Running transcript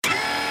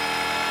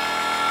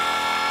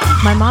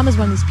My mom is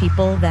one of these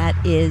people that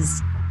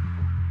is,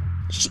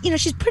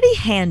 she's pretty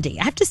handy.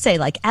 I have to say,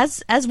 like,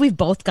 as we've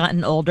both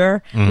gotten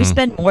older, we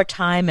spend more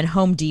time at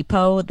Home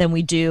Depot than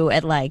we do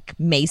at like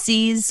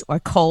Macy's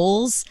or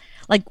Kohl's.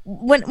 Like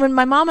when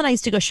my mom and I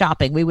used to go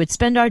shopping, we would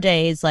spend our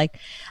days like,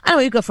 I don't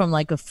know, we'd go from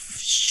like a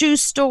shoe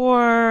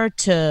store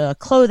to a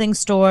clothing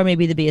store.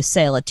 Maybe there'd be a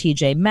sale at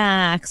TJ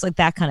Maxx, like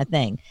that kind of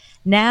thing.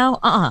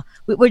 Now,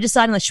 we're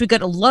deciding, like, should we go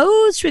to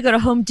Lowe's? Should we go to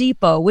Home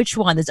Depot? Which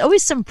one? There's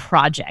always some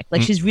project.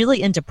 Like, she's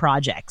really into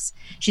projects.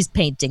 She's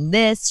painting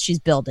this. She's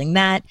building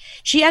that.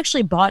 She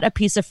actually bought a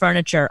piece of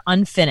furniture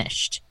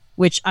unfinished,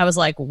 which I was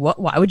like, what?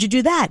 Why would you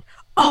do that?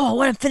 Oh, I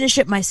want to finish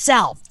it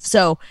myself.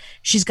 So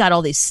she's got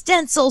all these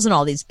stencils and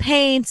all these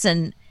paints,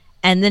 and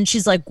then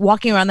she's like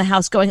walking around the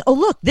house going, oh,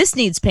 look, this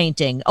needs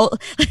painting. Oh,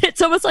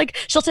 it's almost like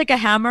she'll take a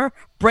hammer,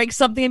 break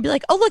something, and be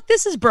like, oh, look,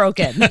 this is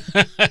broken.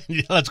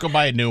 Let's go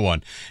buy a new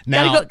one.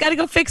 Now, gotta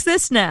go fix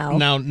this now.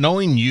 Now,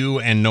 knowing you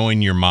and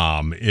knowing your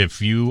mom, if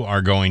you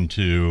are going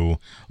to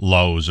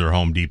Lowe's or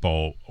Home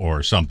Depot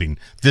or something,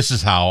 this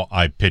is how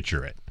I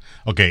picture it.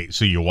 Okay,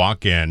 so you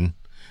walk in.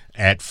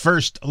 At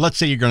first, let's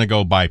say you're going to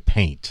go buy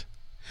paint.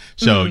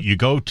 So you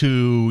go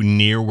to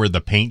near where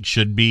the paint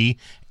should be,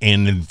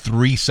 and in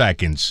 3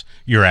 seconds,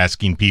 you're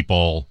asking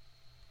people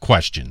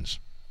questions.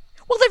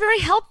 Well, they're very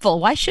helpful.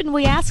 Why shouldn't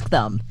we ask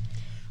them?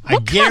 They're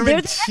the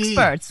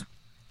experts.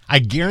 I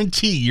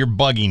guarantee you're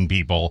bugging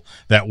people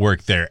that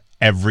work there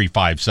every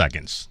 5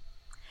 seconds.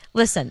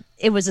 Listen,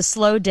 it was a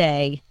slow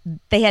day.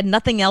 They had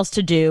nothing else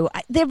to do.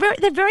 They like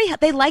being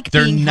helpful.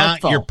 They're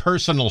not your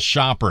personal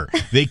shopper.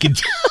 They can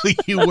tell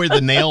you where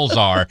the nails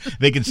are.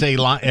 They can say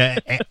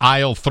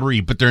aisle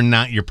 3, but they're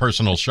not your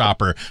personal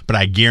shopper. But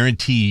I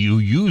guarantee you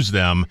use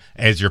them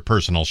as your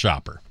personal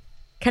shopper.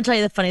 Can I tell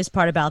you the funniest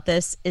part about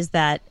this is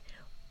that,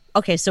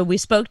 okay, so we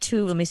spoke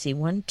to, let me see,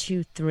 1,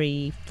 2,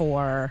 3,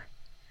 4.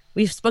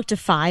 We spoke to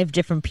 5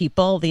 different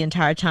people the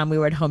entire time we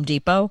were at Home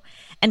Depot.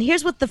 And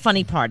here's what the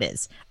funny part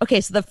is.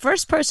 Okay, so the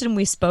first person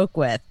we spoke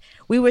with,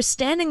 we were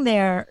standing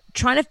there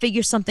trying to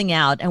figure something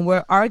out, and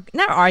we're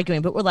not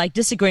arguing, but we're like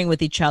disagreeing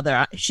with each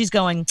other. She's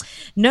going,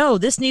 no,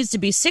 this needs to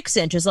be 6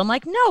 inches. I'm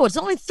like, no, it's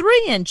only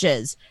 3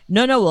 inches.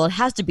 No, well, it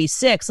has to be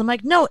 6. I'm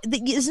like, no,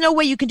 there's no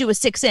way you can do a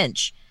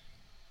 6-inch.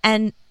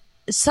 And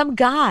some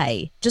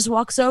guy just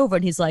walks over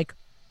and he's like,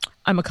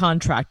 I'm a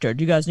contractor.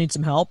 Do you guys need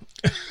some help?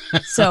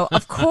 So,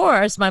 of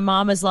course, my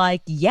mom is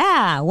like,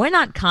 yeah, we're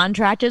not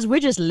contractors. We're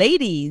just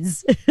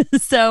ladies.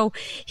 So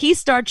he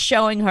starts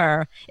showing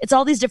her, it's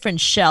all these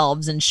different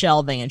shelves and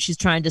shelving, and she's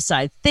trying to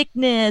decide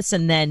thickness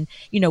and then,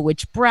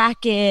 which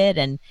bracket.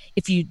 And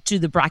if you do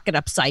the bracket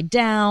upside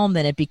down,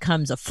 then it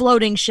becomes a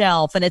floating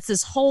shelf. And it's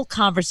this whole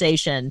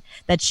conversation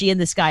that she and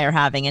this guy are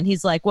having. And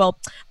he's like, well,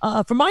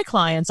 for my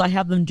clients, I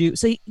have them do.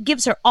 So he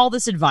gives her all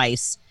this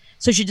advice.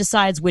 So she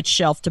decides which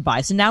shelf to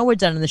buy. So now we're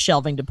done in the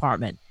shelving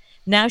department.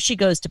 Now she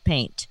goes to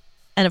paint.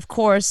 And of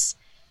course,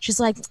 she's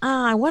like,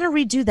 I want to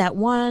redo that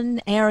one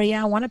area.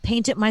 I want to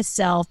paint it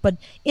myself. But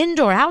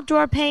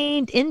outdoor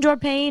paint,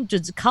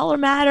 does the color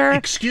matter?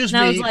 Excuse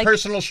me, like,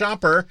 personal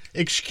shopper.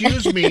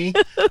 Excuse me.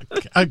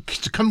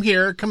 Come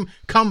here.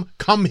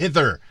 Come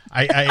hither.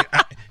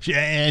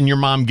 And your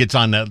mom gets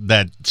on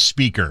that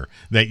speaker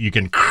that you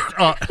can...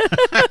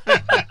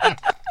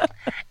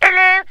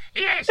 Hello.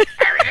 Yes.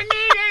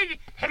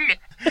 Hello.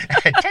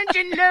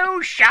 Attention,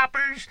 Lowe's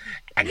shoppers.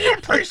 A new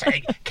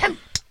person. Come.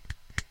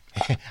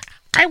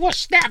 I will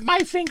snap my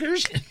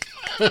fingers.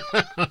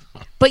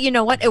 But you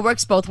know what? It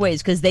works both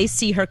ways because they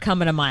see her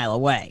coming a mile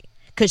away.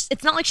 Because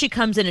it's not like she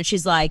comes in and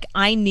she's like,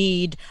 I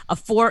need a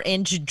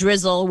 4-inch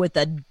drizzle with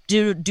a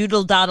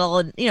doodle doddle.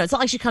 And, it's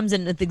not like she comes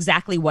in with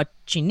exactly what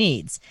she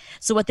needs.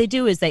 So what they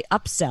do is they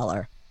upsell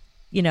her.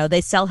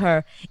 They sell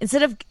her,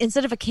 instead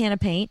of a can of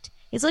paint,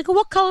 he's like, well,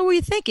 what color were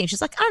you thinking?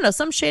 She's like, I don't know,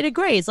 some shade of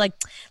gray. He's like,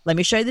 let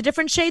me show you the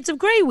different shades of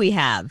gray we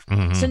have.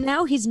 Mm-hmm. So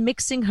now he's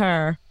mixing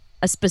her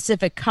a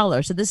specific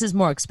color. So this is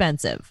more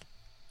expensive.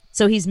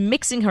 So he's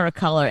mixing her a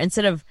color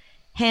instead of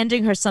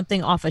handing her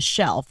something off a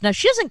shelf. Now,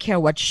 she doesn't care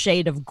what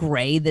shade of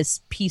gray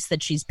this piece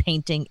that she's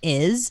painting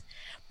is.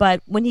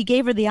 But when he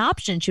gave her the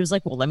option, she was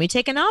like, well, let me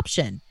take an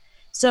option.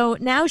 So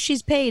now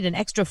she's paid an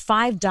extra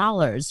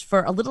 $5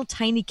 for a little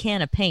tiny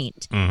can of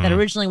paint that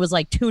originally was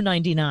like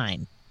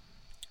 $2.99.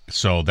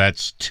 So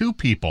that's 2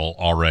 people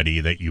already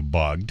that you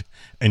bugged,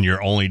 and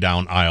you're only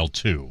down aisle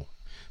 2.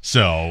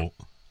 So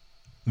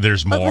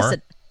there's more?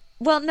 Listen,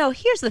 well, no,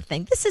 here's the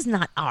thing. This is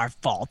not our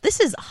fault. This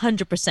is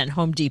 100%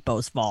 Home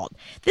Depot's fault.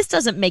 This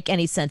doesn't make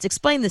any sense.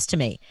 Explain this to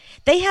me.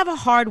 They have a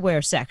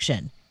hardware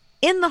section.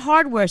 In the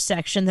hardware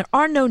section, there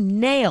are no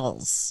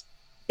nails.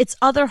 It's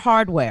other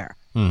hardware.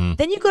 Mm-hmm.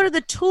 Then you go to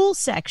the tool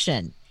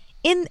section.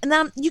 And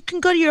then you can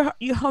go to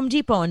your Home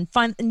Depot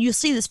and you'll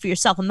see this for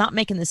yourself. I'm not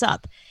making this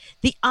up.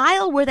 The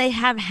aisle where they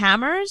have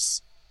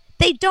hammers,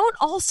 they don't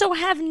also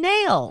have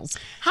nails.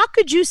 How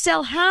could you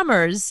sell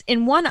hammers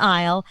in one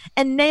aisle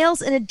and nails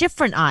in a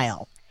different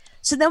aisle?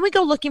 So then we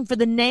go looking for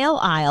the nail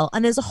aisle,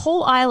 and there's a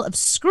whole aisle of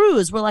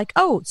screws. We're like,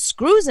 oh,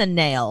 screws and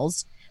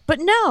nails. But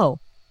no,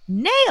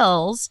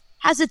 nails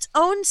has its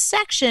own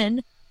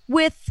section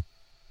with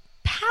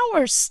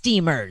power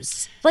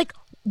steamers. Like,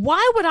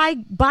 why would I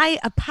buy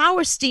a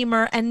power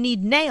steamer and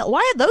need nail? Why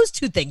are those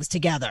two things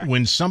together?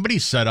 When somebody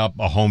set up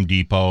a Home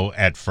Depot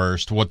at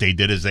first, what they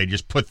did is they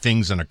just put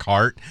things in a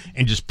cart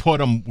and just put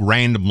them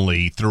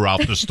randomly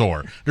throughout the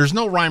store. There's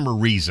no rhyme or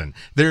reason.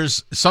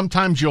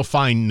 Sometimes you'll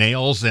find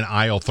nails in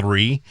aisle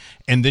 3,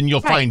 and then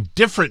you'll find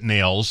different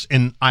nails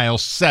in aisle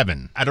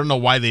 7. I don't know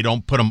why they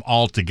don't put them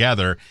all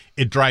together.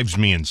 It drives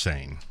me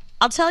insane.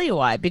 I'll tell you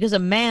why. Because a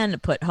man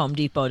put Home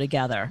Depot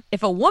together.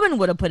 If a woman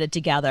would have put it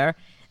together,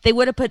 they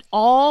would have put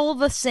all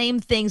the same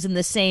things in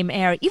the same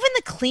area, even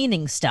the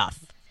cleaning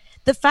stuff.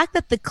 The fact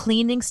that the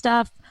cleaning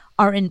stuff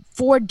are in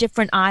 4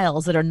 different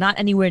aisles that are not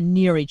anywhere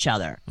near each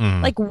other.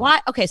 Like,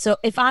 why? Okay, so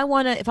if I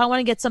want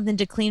to get something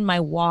to clean my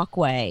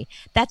walkway,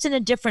 that's in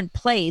a different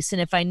place.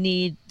 And if I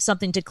need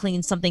something to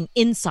clean something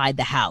inside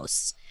the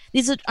house,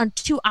 these are on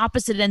 2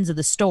 opposite ends of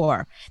the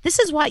store. This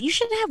is why you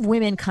should have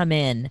women come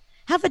in.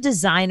 Have a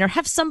designer,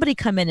 have somebody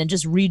come in and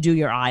just redo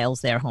your aisles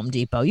there, Home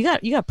Depot. You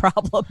got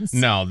problems.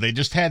 No, they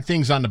just had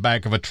things on the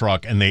back of a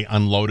truck and they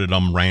unloaded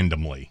them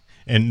randomly.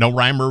 And no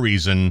rhyme or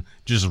reason,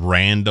 just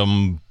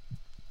random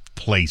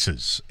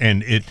places.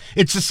 And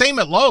it's the same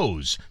at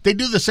Lowe's. They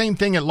do the same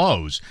thing at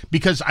Lowe's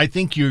because I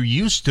think you're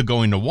used to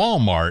going to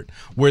Walmart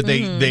where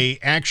they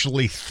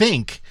actually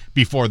think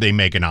before they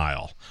make an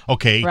aisle.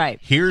 Okay, right.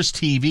 Here's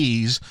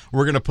TVs.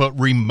 We're going to put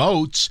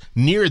remotes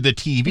near the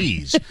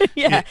TVs.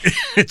 Yeah.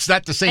 It's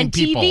not the same and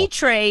people. TV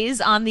trays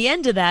on the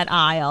end of that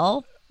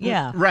aisle.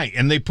 Yeah. Right.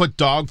 And they put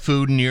dog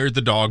food near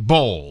the dog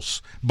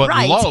bowls. But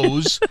Right.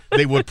 Lowe's,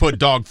 they would put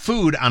dog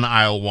food on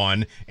aisle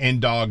 1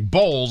 and dog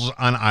bowls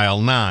on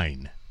aisle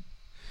 9.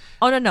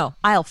 Oh, no.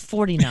 Aisle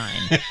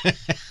 49.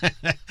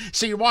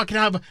 So you're walking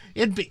out of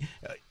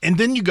and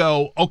then you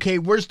go, okay,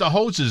 where's the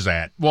hoses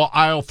at? Well,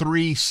 aisle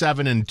 3,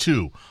 7, and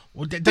 2.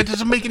 Well, that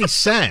doesn't make any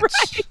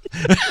sense.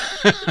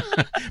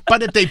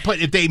 But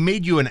if they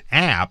made you an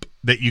app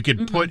that you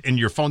could put in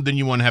your phone, then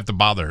you wouldn't have to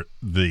bother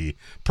the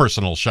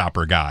personal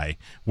shopper guy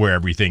where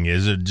everything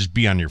is. It'd just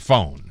be on your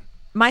phone.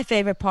 My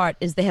favorite part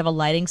is they have a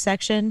lighting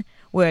section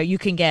where you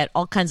can get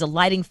all kinds of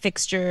lighting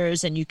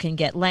fixtures and you can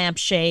get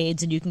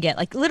lampshades and you can get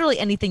like literally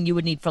anything you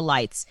would need for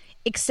lights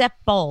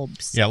except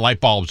bulbs. Yeah,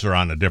 light bulbs are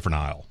on a different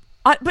aisle.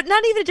 But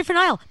not even a different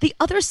aisle. The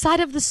other side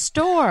of the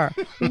store.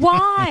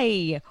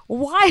 Why?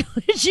 Why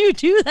would you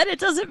do that? It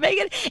doesn't make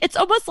it. It's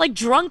almost like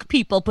drunk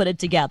people put it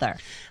together.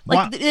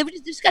 Like they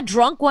just got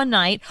drunk one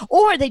night,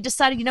 or they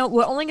decided,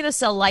 we're only going to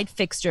sell light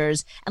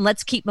fixtures and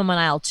let's keep them on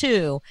aisle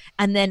 2.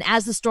 And then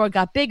as the store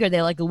got bigger,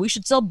 they're like, well, we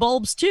should sell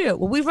bulbs too.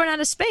 Well, we've run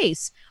out of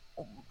space.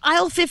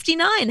 Aisle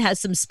 59 has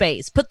some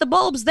space. Put the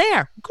bulbs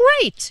there.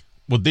 Great.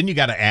 Well, then you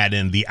got to add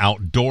in the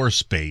outdoor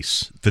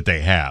space that they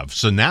have.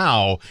 So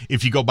now,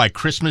 if you go buy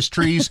Christmas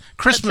trees,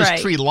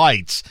 Christmas tree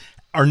lights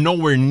are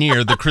nowhere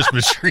near the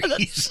Christmas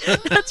trees.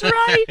 That's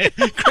right.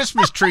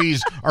 Christmas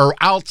trees are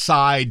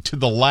outside to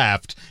the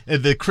left.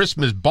 The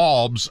Christmas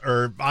bulbs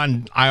are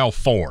on aisle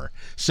 4.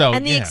 So,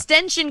 and the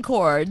extension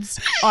cords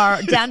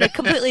are down a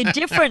completely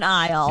different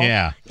aisle.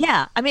 Yeah.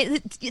 Yeah. I mean,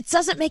 it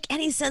doesn't make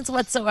any sense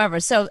whatsoever.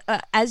 So,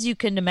 as you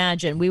can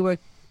imagine,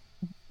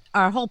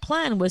 our whole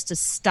plan was to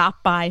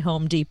stop by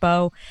Home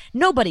Depot.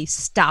 Nobody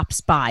stops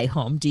by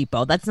Home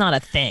Depot. That's not a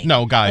thing.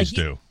 No, guys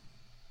do.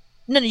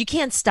 No, you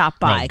can't stop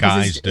by. No,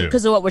 guys do.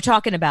 Because of what we're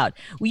talking about.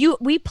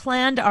 We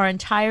planned our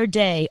entire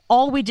day.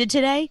 All we did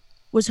today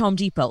was Home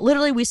Depot.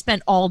 Literally, we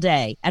spent all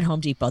day at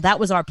Home Depot. That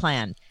was our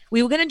plan.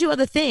 We were going to do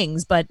other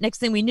things, but next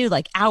thing we knew,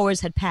 like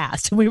hours had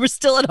passed and we were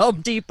still at Home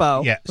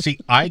Depot. Yeah, see,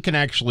 I can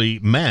actually,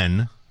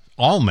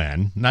 all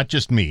men, not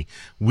just me,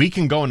 we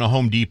can go into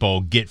Home Depot,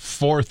 get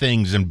 4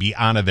 things, and be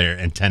out of there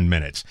in 10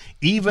 minutes.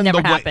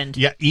 Never happened.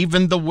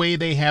 Even the way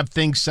they have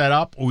things set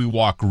up, we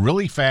walk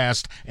really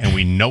fast, and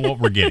we know what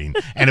we're getting.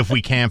 And if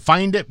we can't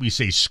find it, we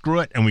say screw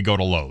it, and we go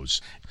to Lowe's.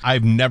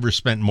 I've never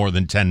spent more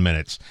than 10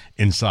 minutes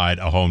inside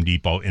a Home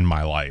Depot in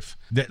my life.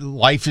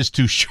 Life is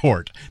too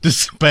short to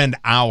spend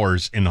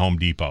hours in Home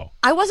Depot.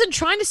 I wasn't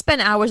trying to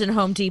spend hours in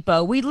Home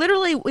Depot. We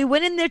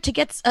went in there to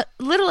get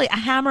literally a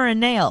hammer and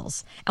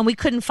nails, and we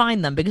couldn't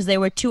find them because they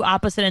were 2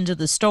 opposite ends of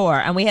the store,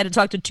 and we had to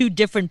talk to 2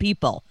 different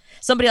people.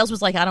 Somebody else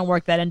was like, I don't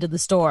work that end of the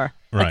store.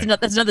 Right.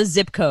 That's another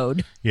zip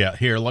code. Yeah,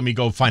 here, let me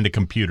go find a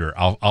computer.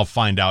 I'll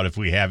find out if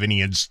we have any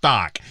in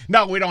stock.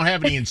 No, we don't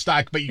have any in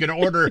stock, but you can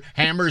order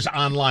hammers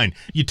online.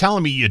 You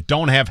telling me you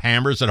don't have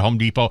hammers at Home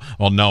Depot?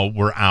 Well, no,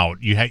 we're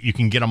out. You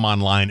can get them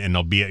online, and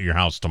they'll be at your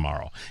house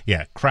tomorrow.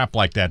 Yeah, crap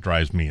like that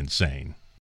drives me insane.